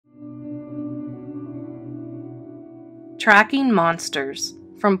Tracking Monsters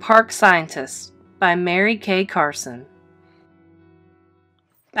from Park Scientists by Mary K. Carson.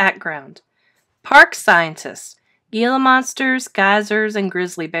 Background: Park scientists, Gila monsters, geysers, and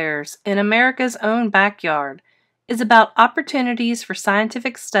grizzly bears in America's own backyard is about opportunities for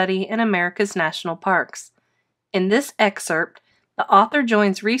scientific study in America's national parks. In this excerpt, the author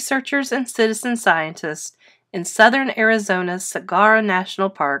joins researchers and citizen scientists in southern Arizona's Saguaro National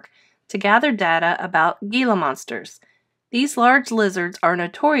Park to gather data about Gila monsters. These large lizards are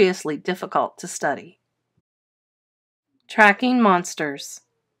notoriously difficult to study. Tracking monsters.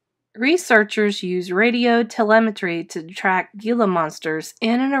 Researchers use radio telemetry to track Gila monsters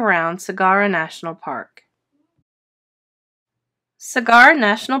in and around Saguaro National Park. Saguaro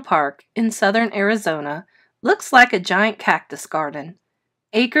National Park in southern Arizona looks like a giant cactus garden.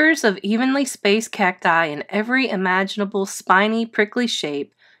 Acres of evenly spaced cacti in every imaginable spiny, prickly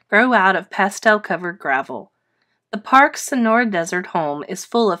shape grow out of pastel-covered gravel. The park's Sonora Desert home is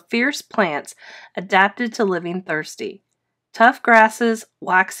full of fierce plants adapted to living thirsty. Tough grasses,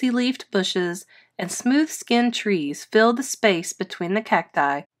 waxy-leafed bushes, and smooth-skinned trees fill the space between the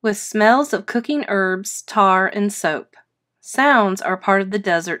cacti with smells of cooking herbs, tar, and soap. Sounds are part of the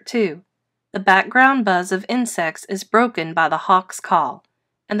desert, too. The background buzz of insects is broken by the hawk's call,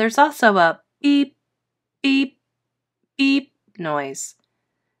 and there's also a beep, beep, beep noise.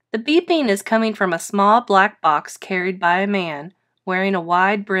 The beeping is coming from a small black box carried by a man wearing a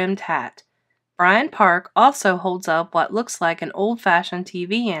wide-brimmed hat. Brian Park also holds up what looks like an old-fashioned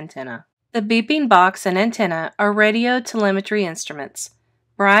TV antenna. The beeping box and antenna are radio telemetry instruments.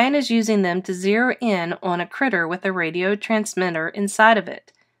 Brian is using them to zero in on a critter with a radio transmitter inside of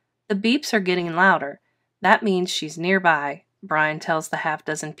it. The beeps are getting louder. That means she's nearby, Brian tells the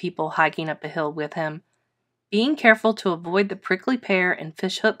half-dozen people hiking up the hill with him. Being careful to avoid the prickly pear and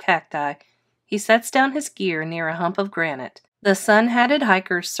fishhook cacti, he sets down his gear near a hump of granite. The sun-hatted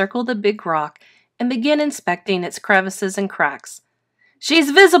hikers circle the big rock and begin inspecting its crevices and cracks.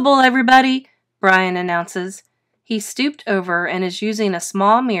 "She's visible, everybody!" Brian announces. He stooped over and is using a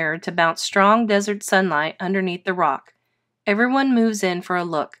small mirror to bounce strong desert sunlight underneath the rock. Everyone moves in for a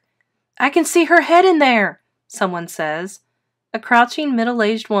look. "I can see her head in there," someone says. A crouching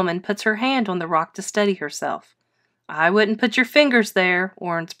middle-aged woman puts her hand on the rock to steady herself. "I wouldn't put your fingers there,"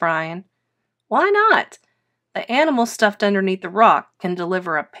 warns Brian. "Why not?" The animal stuffed underneath the rock can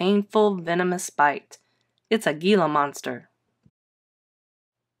deliver a painful, venomous bite. It's a Gila monster.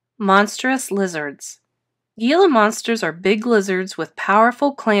 Monstrous lizards. Gila monsters are big lizards with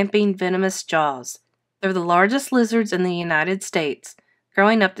powerful, clamping, venomous jaws. They're the largest lizards in the United States,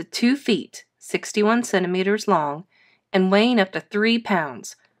 growing up to 2 feet, 61 centimeters long, and weighing up to 3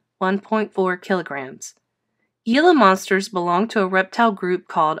 pounds, 1.4 kilograms. Gila monsters belong to a reptile group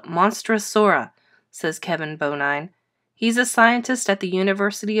called Monstrosaura, says Kevin Bonine. He's a scientist at the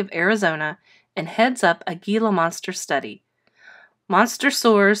University of Arizona and heads up a Gila monster study.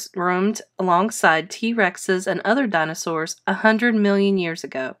 Monstrosaurs roamed alongside T-Rexes and other dinosaurs 100 million years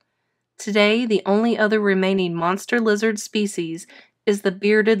ago. Today, the only other remaining monster lizard species is the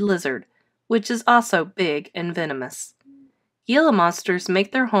bearded lizard, which is also big and venomous. Gila monsters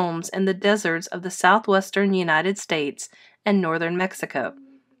make their homes in the deserts of the southwestern United States and northern Mexico.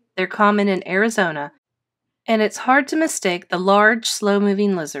 They're common in Arizona, and it's hard to mistake the large,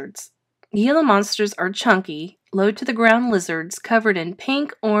 slow-moving lizards. Gila monsters are chunky, low-to-the-ground lizards covered in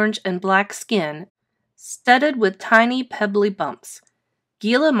pink, orange, and black skin, studded with tiny, pebbly bumps.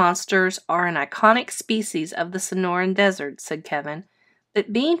 Gila monsters are an iconic species of the Sonoran Desert, said Kevin,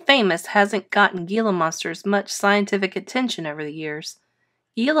 but being famous hasn't gotten Gila monsters much scientific attention over the years.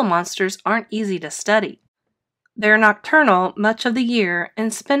 Gila monsters aren't easy to study. They're nocturnal much of the year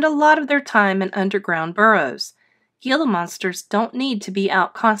and spend a lot of their time in underground burrows. Gila monsters don't need to be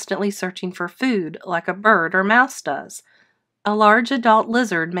out constantly searching for food like a bird or mouse does. A large adult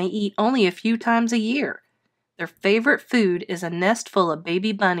lizard may eat only a few times a year. Their favorite food is a nest full of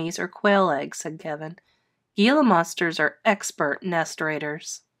baby bunnies or quail eggs, said Kevin. Gila monsters are expert nest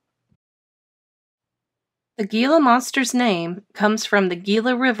raiders. The Gila monster's name comes from the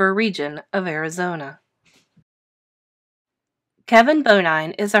Gila River region of Arizona. Kevin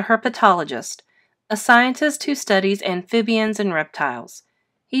Bonine is a herpetologist, a scientist who studies amphibians and reptiles.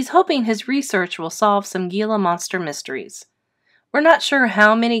 He's hoping his research will solve some Gila monster mysteries. "We're not sure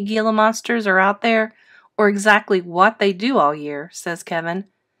how many Gila monsters are out there or exactly what they do all year," says Kevin.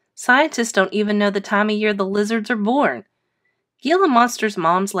 "Scientists don't even know the time of year the lizards are born. Gila monsters'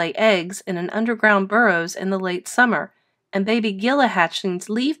 moms lay eggs in an underground burrows in the late summer, and baby Gila hatchlings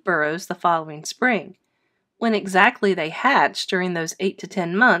leave burrows the following spring. When exactly they hatch during those 8 to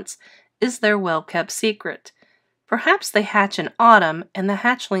 10 months is their well-kept secret. Perhaps they hatch in autumn and the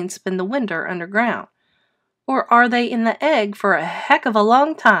hatchlings spend the winter underground. Or are they in the egg for a heck of a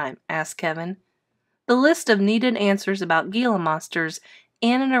long time? Asked Kevin. The list of needed answers about Gila monsters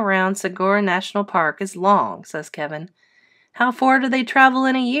in and around Segura National Park is long, says Kevin. How far do they travel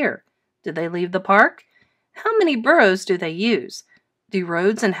in a year? Do they leave the park? How many burrows do they use? Do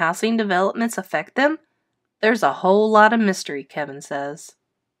roads and housing developments affect them? There's a whole lot of mystery, Kevin says.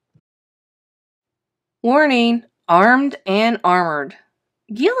 Warning! Armed and armored.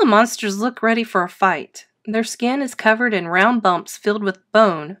 Gila monsters look ready for a fight. Their skin is covered in round bumps filled with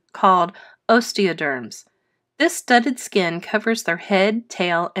bone called osteoderms. This studded skin covers their head,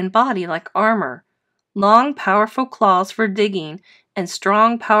 tail, and body like armor. Long, powerful claws for digging and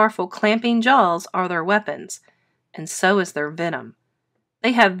strong, powerful clamping jaws are their weapons, and so is their venom.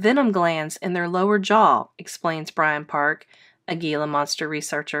 They have venom glands in their lower jaw, explains Brian Park, a Gila monster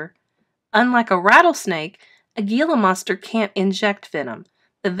researcher. Unlike a rattlesnake, a Gila monster can't inject venom.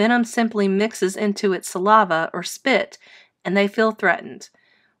 The venom simply mixes into its saliva or spit, and they feel threatened.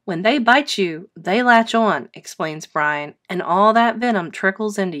 When they bite you, they latch on, explains Brian, and all that venom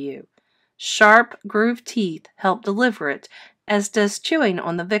trickles into you. Sharp, grooved teeth help deliver it, as does chewing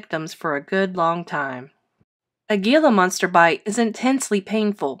on the victims for a good long time. A Gila monster bite is intensely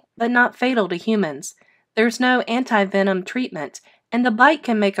painful, but not fatal to humans. There's no anti-venom treatment, and the bite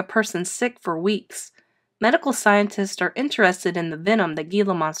can make a person sick for weeks. Medical scientists are interested in the venom that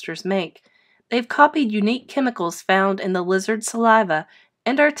Gila monsters make. They've copied unique chemicals found in the lizard's saliva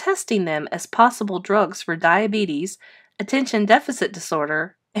and are testing them as possible drugs for diabetes, attention deficit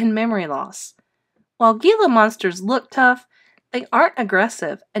disorder, and memory loss. While Gila monsters look tough, they aren't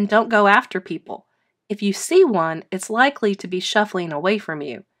aggressive and don't go after people. If you see one, it's likely to be shuffling away from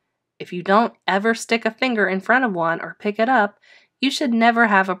you. If you don't ever stick a finger in front of one or pick it up, you should never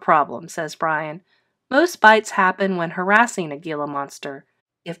have a problem, says Brian. Most bites happen when harassing a Gila monster.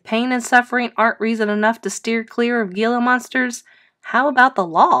 If pain and suffering aren't reason enough to steer clear of Gila monsters, how about the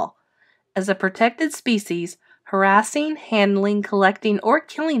law? As a protected species, harassing, handling, collecting, or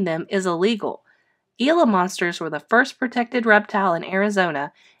killing them is illegal. Gila monsters were the first protected reptile in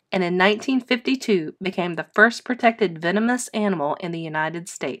Arizona, and in 1952 became the first protected venomous animal in the United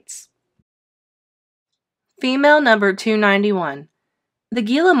States. Female number 291. The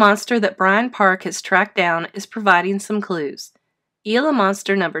Gila monster that Brian Park has tracked down is providing some clues. Gila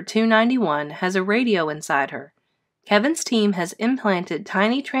monster number 291 has a radio inside her. Kevin's team has implanted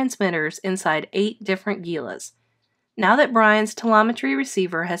tiny transmitters inside 8 different Gilas. Now that Brian's telemetry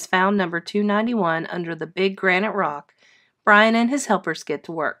receiver has found number 291 under the big granite rock, Brian and his helpers get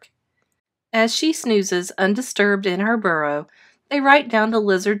to work. As she snoozes undisturbed in her burrow, they write down the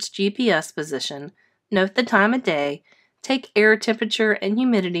lizard's GPS position, note the time of day, take air temperature and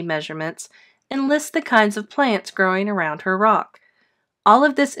humidity measurements, and list the kinds of plants growing around her rock. All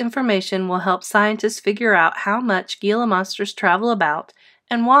of this information will help scientists figure out how much Gila monsters travel about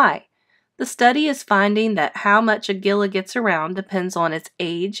and why. The study is finding that how much a Gila gets around depends on its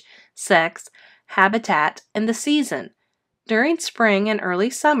age, sex, habitat, and the season. During spring and early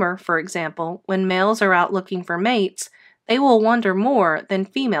summer, for example, when males are out looking for mates, they will wander more than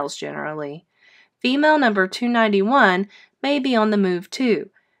females generally. Female number 291 may be on the move too.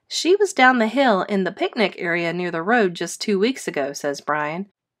 She was down the hill in the picnic area near the road just 2 weeks ago, says Brian.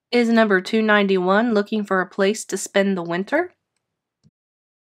 Is number 291 looking for a place to spend the winter?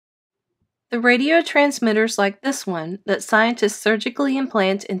 The radio transmitters like this one that scientists surgically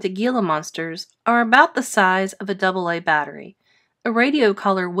implant into Gila monsters are about the size of a AA battery. A radio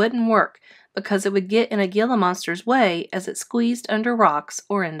collar wouldn't work because it would get in a Gila monster's way as it squeezed under rocks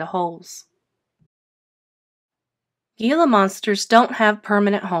or into holes. Gila monsters don't have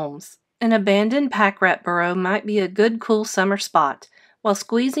permanent homes. An abandoned pack rat burrow might be a good cool summer spot, while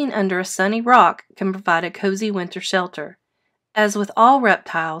squeezing under a sunny rock can provide a cozy winter shelter. As with all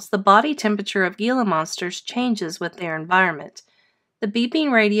reptiles, the body temperature of Gila monsters changes with their environment. The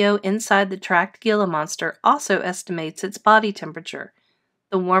beeping radio inside the tracked Gila monster also estimates its body temperature.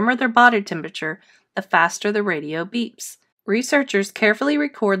 The warmer their body temperature, the faster the radio beeps. Researchers carefully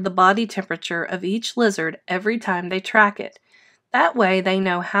record the body temperature of each lizard every time they track it. That way they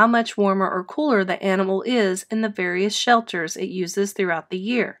know how much warmer or cooler the animal is in the various shelters it uses throughout the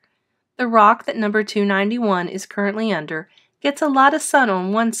year. The rock that number 291 is currently under gets a lot of sun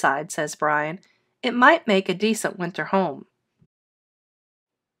on one side, says Brian. It might make a decent winter home.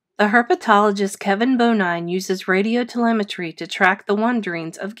 The herpetologist Kevin Bonine uses radio telemetry to track the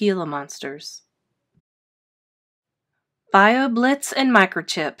wanderings of Gila monsters. BioBlitz and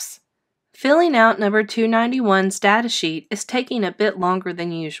microchips. Filling out number 291's data sheet is taking a bit longer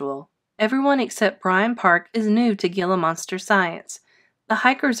than usual. Everyone except Brian Park is new to Gila monster science. The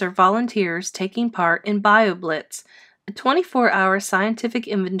hikers are volunteers taking part in BioBlitz, a 24-hour scientific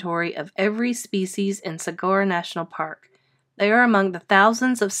inventory of every species in Saguaro National Park. They are among the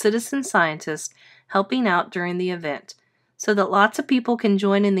thousands of citizen scientists helping out during the event, so that lots of people can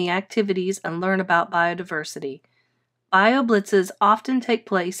join in the activities and learn about biodiversity. BioBlitzes often take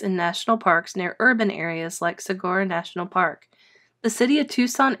place in national parks near urban areas like Saguaro National Park. The city of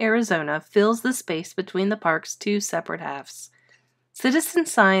Tucson, Arizona fills the space between the park's two separate halves. Citizen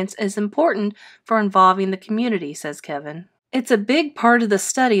science is important for involving the community, says Kevin. It's a big part of the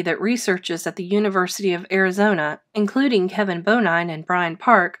study that researchers at the University of Arizona, including Kevin Bonine and Brian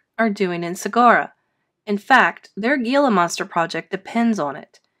Park, are doing in Saguaro. In fact, their Gila Monster project depends on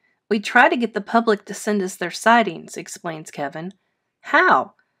it. We try to get the public to send us their sightings, explains Kevin.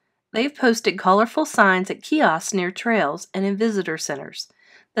 How? They've posted colorful signs at kiosks near trails and in visitor centers.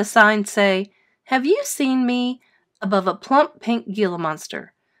 The signs say, "Have you seen me?" above a plump pink Gila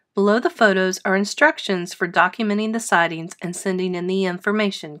monster. Below the photos are instructions for documenting the sightings and sending in the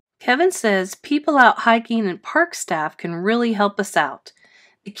information. Kevin says people out hiking and park staff can really help us out.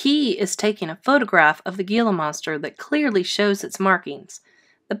 The key is taking a photograph of the Gila monster that clearly shows its markings.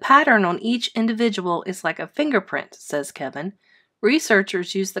 The pattern on each individual is like a fingerprint, says Kevin.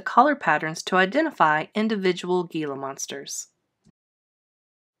 Researchers use the color patterns to identify individual Gila monsters.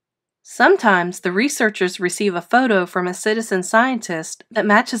 Sometimes the researchers receive a photo from a citizen scientist that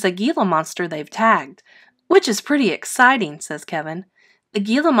matches a Gila monster they've tagged, which is pretty exciting, says Kevin. The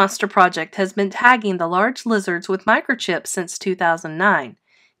Gila Monster Project has been tagging the large lizards with microchips since 2009.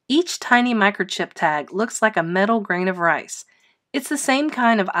 Each tiny microchip tag looks like a metal grain of rice. It's the same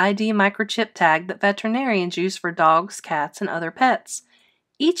kind of ID microchip tag that veterinarians use for dogs, cats, and other pets.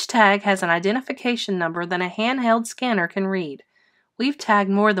 Each tag has an identification number that a handheld scanner can read. We've tagged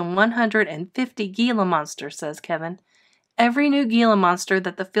more than 150 Gila monsters, says Kevin. Every new Gila monster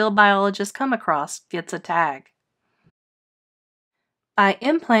that the field biologists come across gets a tag. By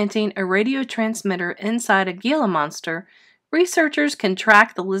implanting a radio transmitter inside a Gila monster, researchers can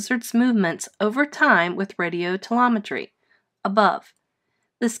track the lizard's movements over time with radio telemetry. Above,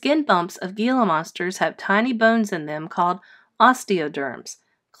 the skin bumps of Gila monsters have tiny bones in them called osteoderms,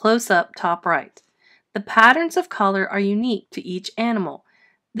 close up top right. The patterns of color are unique to each animal.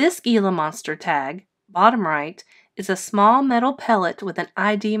 This Gila monster tag, bottom right, is a small metal pellet with an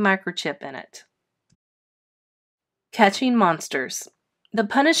ID microchip in it. Catching monsters. The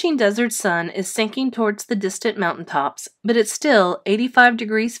punishing desert sun is sinking towards the distant mountaintops, but it's still 85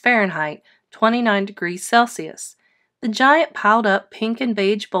 degrees Fahrenheit, 29 degrees Celsius. The giant piled up pink and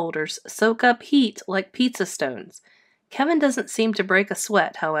beige boulders soak up heat like pizza stones. Kevin doesn't seem to break a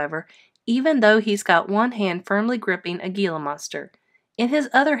sweat, however, even though he's got one hand firmly gripping a Gila monster. In his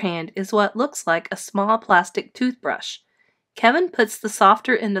other hand is what looks like a small plastic toothbrush. Kevin puts the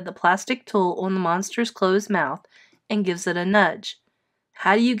softer end of the plastic tool on the monster's closed mouth and gives it a nudge.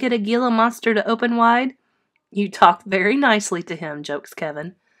 How do you get a Gila monster to open wide? You talk very nicely to him, jokes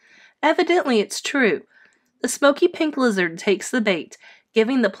Kevin. Evidently it's true. The smoky pink lizard takes the bait,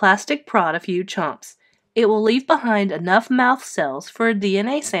 giving the plastic prod a few chomps. It will leave behind enough mouth cells for a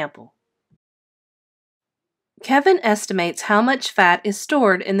DNA sample. Kevin estimates how much fat is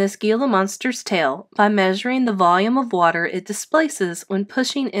stored in this Gila monster's tail by measuring the volume of water it displaces when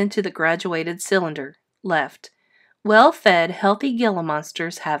pushing into the graduated cylinder, left. Well-fed, healthy Gila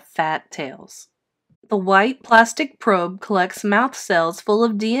monsters have fat tails. The white plastic probe collects mouth cells full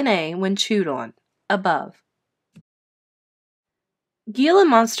of DNA when chewed on, above. Gila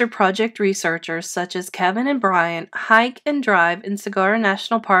Monster Project researchers such as Kevin and Brian hike and drive in Saguaro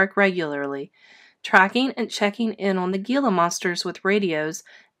National Park regularly, tracking and checking in on the Gila monsters with radios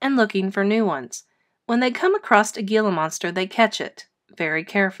and looking for new ones. When they come across a Gila monster, they catch it, very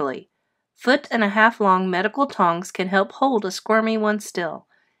carefully. 1.5 foot long medical tongs can help hold a squirmy one still.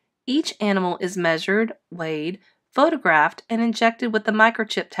 Each animal is measured, weighed, photographed, and injected with the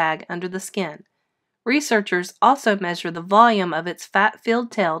microchip tag under the skin. Researchers also measure the volume of its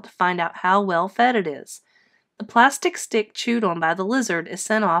fat-filled tail to find out how well fed it is. The plastic stick chewed on by the lizard is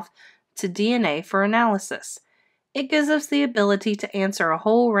sent off to DNA for analysis. It gives us the ability to answer a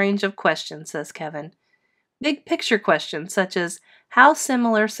whole range of questions, says Kevin. Big picture questions such as how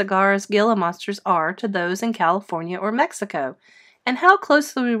similar Saguaro's Gila monsters are to those in California or Mexico, and how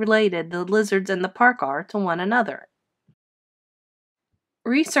closely related the lizards in the park are to one another.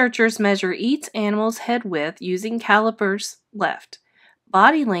 Researchers measure each animal's head width using calipers, left.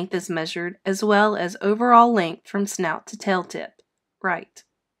 Body length is measured as well as overall length from snout to tail tip, right.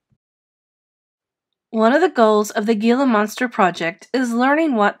 One of the goals of the Gila Monster Project is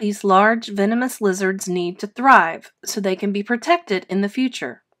learning what these large, venomous lizards need to thrive so they can be protected in the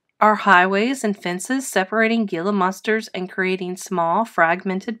future. Are highways and fences separating Gila monsters and creating small,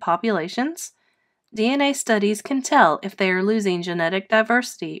 fragmented populations? DNA studies can tell if they are losing genetic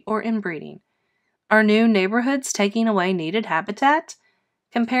diversity or inbreeding. Are new neighborhoods taking away needed habitat?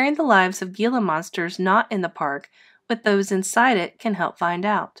 Comparing the lives of Gila monsters not in the park with those inside it can help find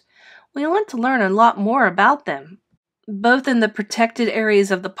out. We want to learn a lot more about them, both in the protected areas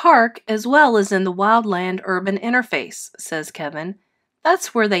of the park as well as in the wildland-urban interface, says Kevin.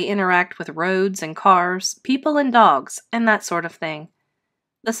 That's where they interact with roads and cars, people and dogs, and that sort of thing.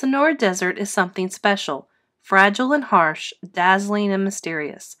 The Sonora Desert is something special, fragile and harsh, dazzling and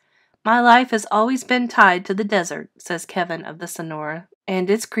mysterious. My life has always been tied to the desert, says Kevin of the Sonora, and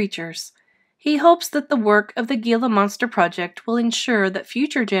its creatures. He hopes that the work of the Gila Monster Project will ensure that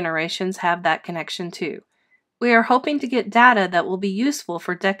future generations have that connection too. We are hoping to get data that will be useful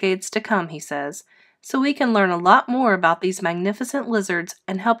for decades to come, he says, so we can learn a lot more about these magnificent lizards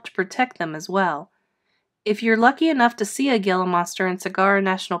and help to protect them as well. If you're lucky enough to see a Gila monster in Saguaro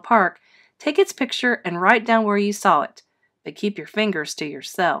National Park, take its picture and write down where you saw it, but keep your fingers to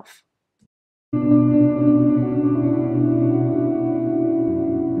yourself.